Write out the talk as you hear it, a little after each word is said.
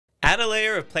Add a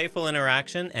layer of playful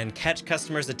interaction and catch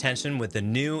customers' attention with the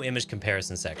new image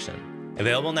comparison section.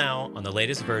 Available now on the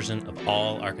latest version of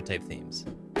all Archetype themes.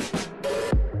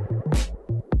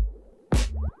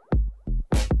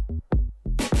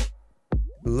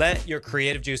 Let your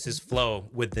creative juices flow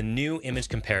with the new image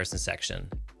comparison section.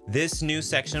 This new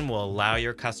section will allow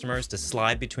your customers to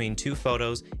slide between two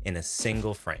photos in a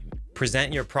single frame.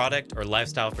 Present your product or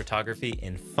lifestyle photography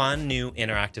in fun new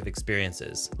interactive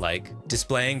experiences, like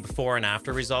displaying before and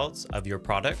after results of your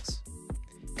products,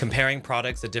 comparing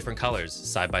products of different colors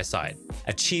side by side.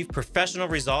 Achieve professional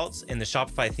results in the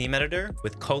Shopify theme editor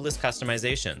with codeless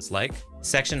customizations like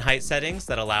section height settings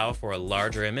that allow for a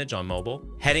larger image on mobile,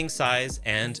 heading size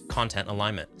and content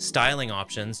alignment, styling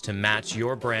options to match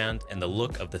your brand and the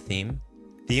look of the theme.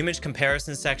 The image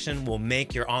comparison section will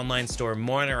make your online store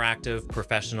more interactive,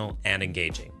 professional, and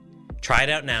engaging. Try it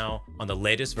out now on the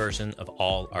latest version of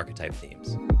all Archetype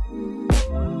themes.